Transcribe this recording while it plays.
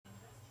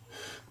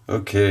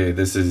Okay,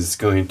 this is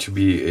going to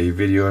be a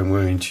video I'm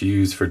going to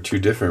use for two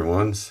different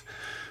ones.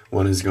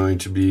 One is going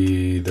to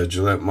be the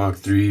Gillette Mach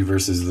 3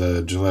 versus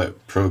the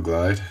Gillette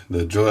Proglide.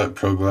 The Gillette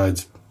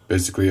Proglide's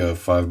basically a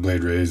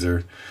 5-blade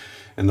razor,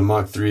 and the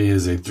Mach 3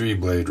 is a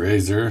 3-blade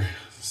razor.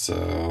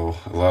 So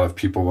a lot of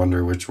people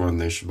wonder which one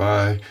they should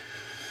buy.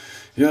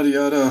 Yada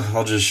yada.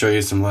 I'll just show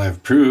you some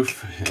live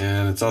proof,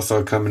 and it's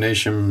also a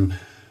combination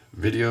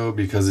video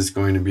because it's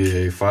going to be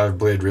a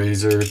 5-blade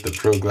razor, the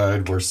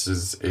Proglide,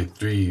 versus a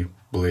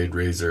 3-blade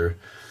razor,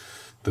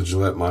 the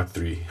Gillette Mach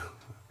 3.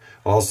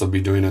 I'll also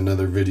be doing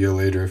another video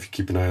later, if you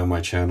keep an eye on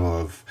my channel,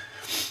 of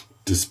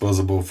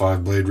disposable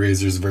 5-blade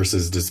razors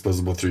versus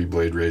disposable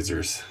 3-blade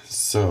razors.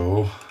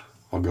 So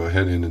I'll go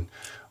ahead and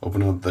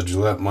open up the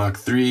Gillette Mach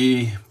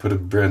 3, put a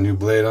brand new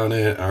blade on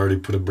it. I already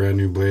put a brand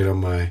new blade on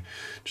my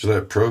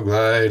Gillette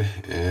Proglide,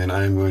 and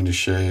I'm going to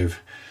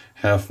shave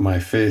half my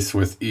face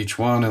with each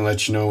one and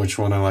let you know which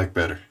one I like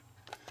better.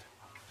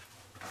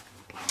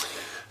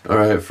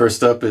 Alright,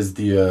 first up is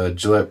the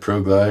Gillette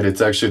Proglide. It's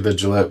actually the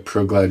Gillette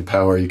Proglide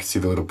Power. You can see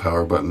the little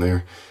power button there.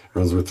 It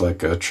runs with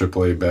like a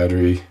AAA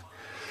battery.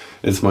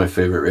 It's my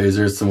favorite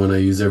razor. It's the one I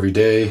use every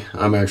day.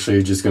 I'm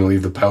actually just going to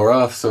leave the power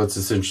off, so it's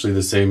essentially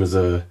the same as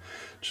a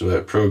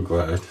Gillette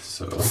Proglide.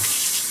 So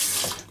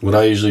what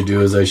I usually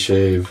do is I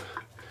shave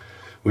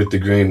with the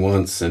grain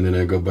once, and then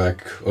I go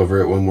back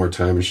over it one more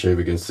time and shave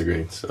against the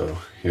grain. So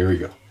here we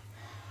go.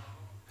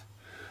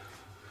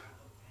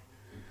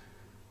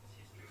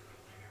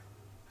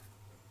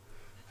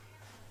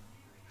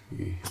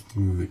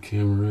 Move the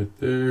camera right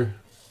there.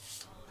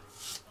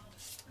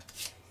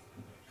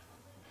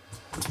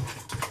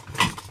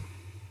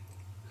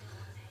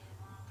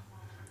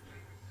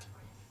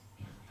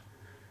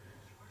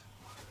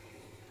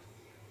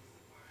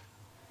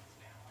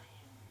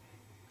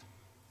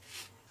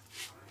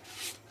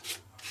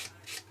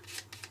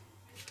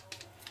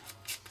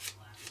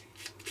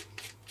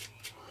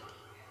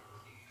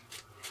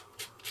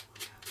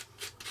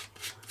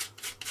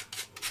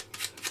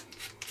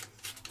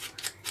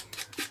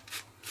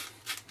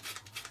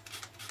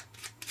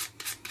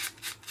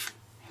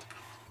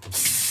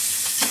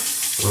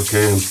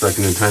 Okay, I'm stuck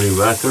in a tiny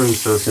bathroom,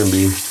 so it's going to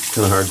be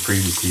kind of hard for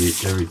you to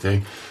see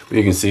everything. But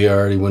you can see I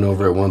already went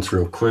over it once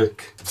real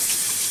quick.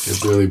 It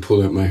barely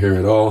pulled at my hair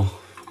at all.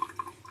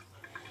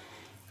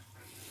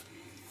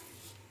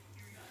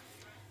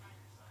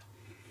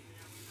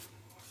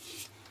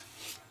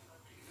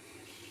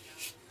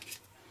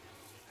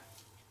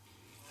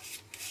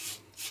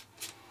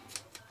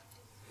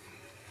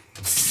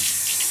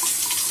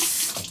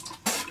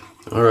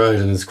 Alright,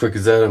 and as quick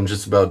as that, I'm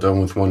just about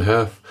done with one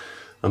half.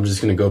 I'm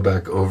just going to go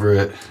back over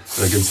it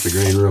against the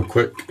grain real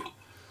quick.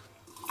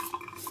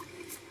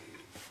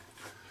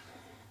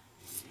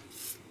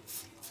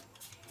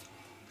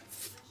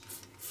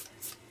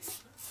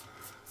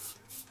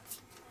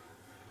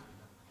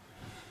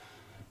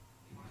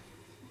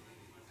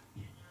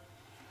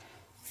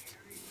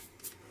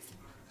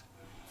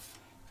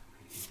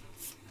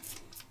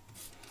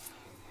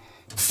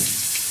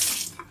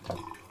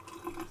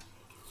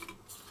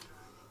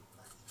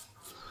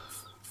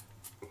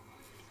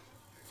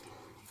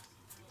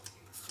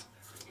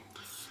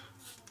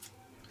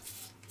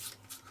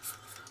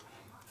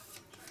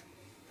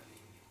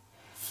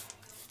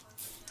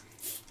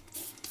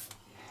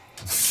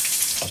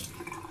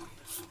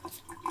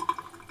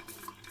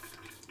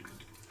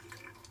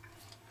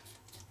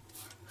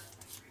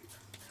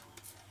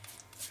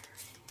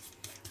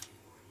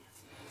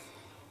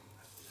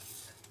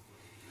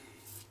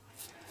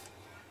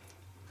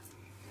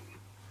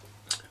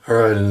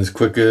 Alright, and as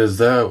quick as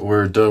that,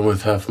 we're done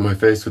with half of my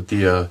face with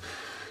the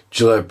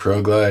Gillette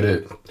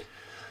Proglide.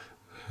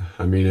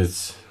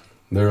 It's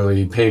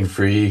literally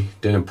pain-free,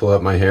 didn't pull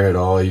up my hair at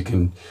all. You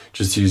can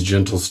just use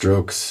gentle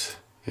strokes,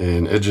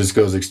 and it just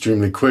goes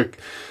extremely quick.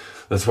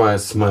 That's why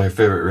it's my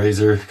favorite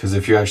razor, because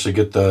if you actually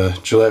get the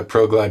Gillette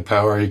Proglide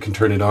Power, you can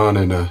turn it on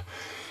and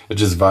it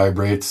just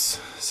vibrates,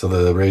 so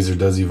the razor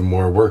does even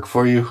more work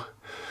for you.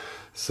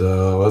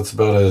 So that's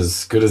about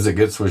as good as it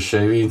gets with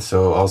shaving.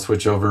 So I'll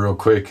switch over real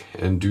quick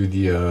and do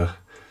the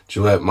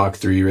Gillette Mach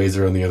 3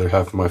 razor on the other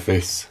half of my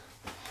face.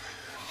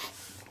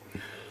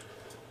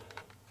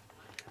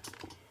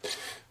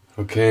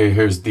 Okay,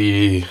 here's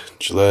the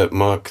Gillette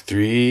Mach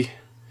 3.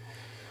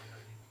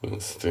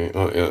 Let's think.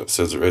 Oh yeah, it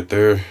says it right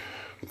there,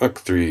 Mach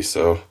 3.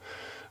 So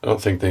I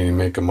don't think they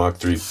make a Mach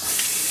 3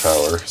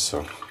 power.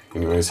 So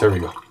anyways, here we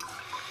go.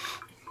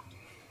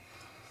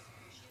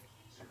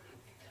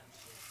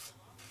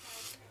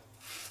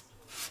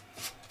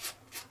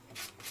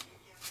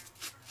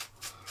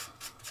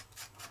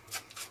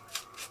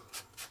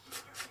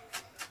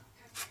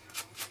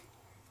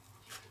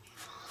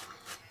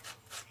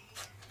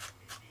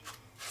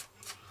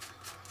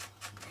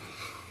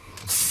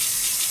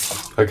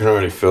 I can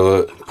already feel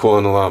it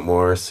pulling a lot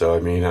more, so I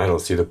don't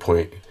see the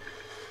point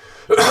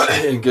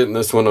in getting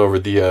this one over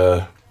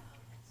the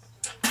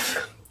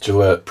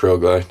Gillette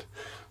Proglide.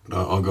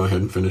 I'll go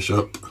ahead and finish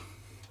up.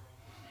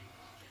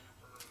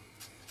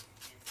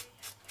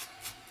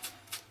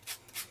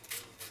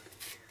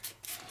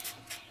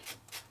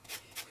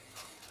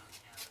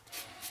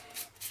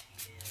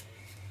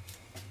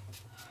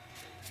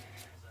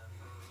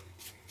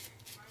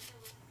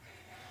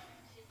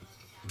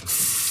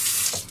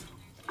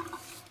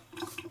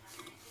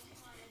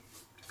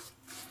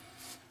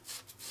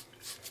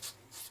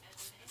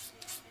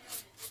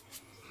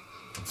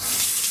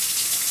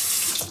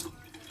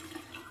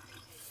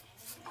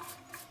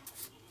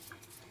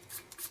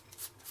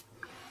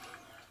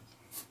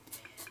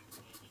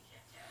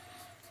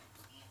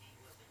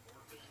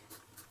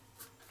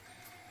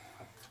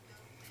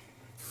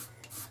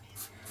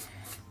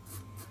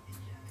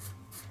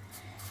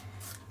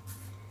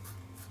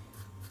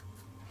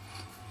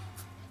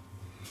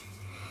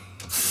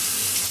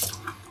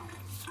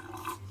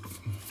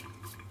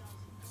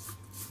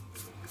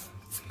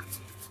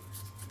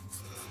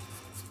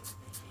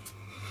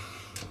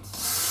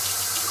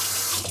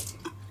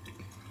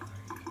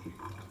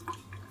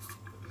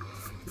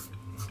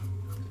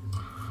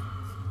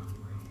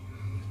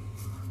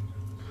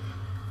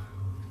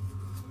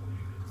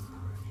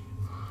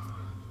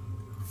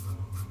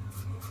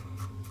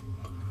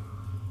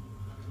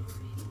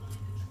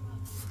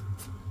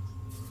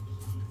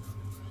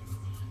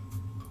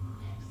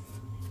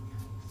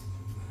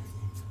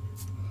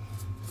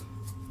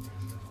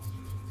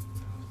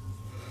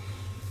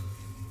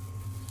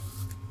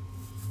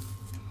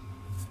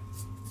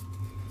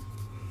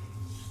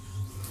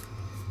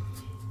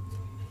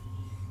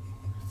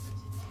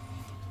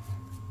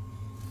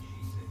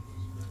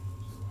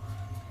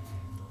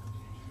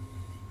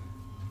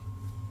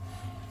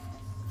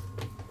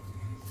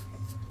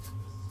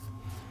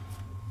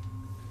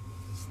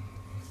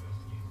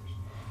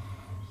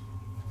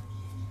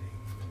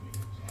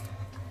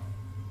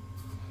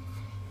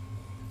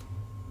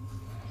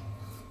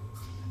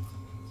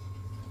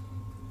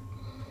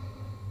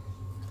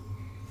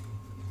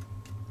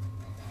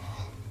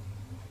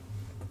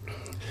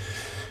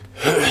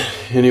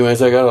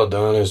 Anyways, I got all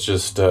done. It's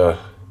just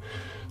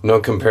no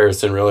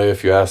comparison really,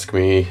 if you ask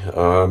me.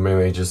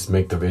 Mainly just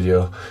make the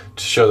video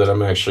to show that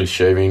I'm actually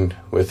shaving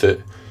with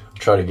it.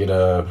 Try to get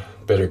a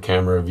better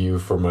camera view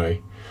for my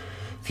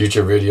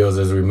future videos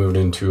as we moved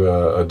into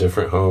a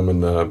different home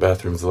and the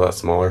bathroom's a lot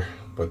smaller.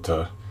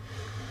 But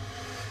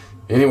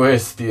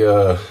anyways,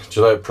 the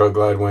Gillette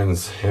Proglide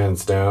wins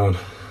hands down.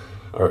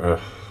 Or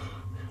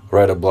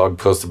write a blog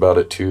post about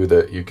it too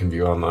that you can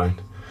view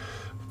online.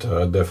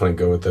 Definitely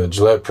go with the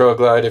Gillette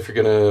Proglide. If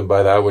you're gonna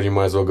buy that one, you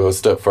might as well go a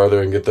step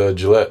farther and get the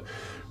Gillette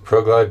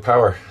Proglide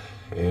Power.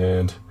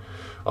 And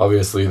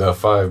obviously the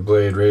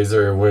 5-blade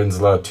razor wins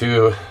a lot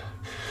too.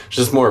 It's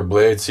just more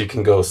blades, so you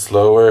can go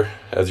slower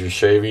as you're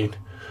shaving,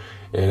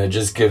 and it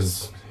just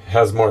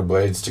has more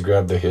blades to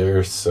grab the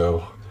hair,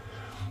 so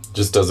it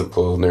just doesn't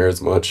pull near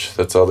as much.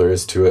 That's all there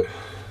is to it.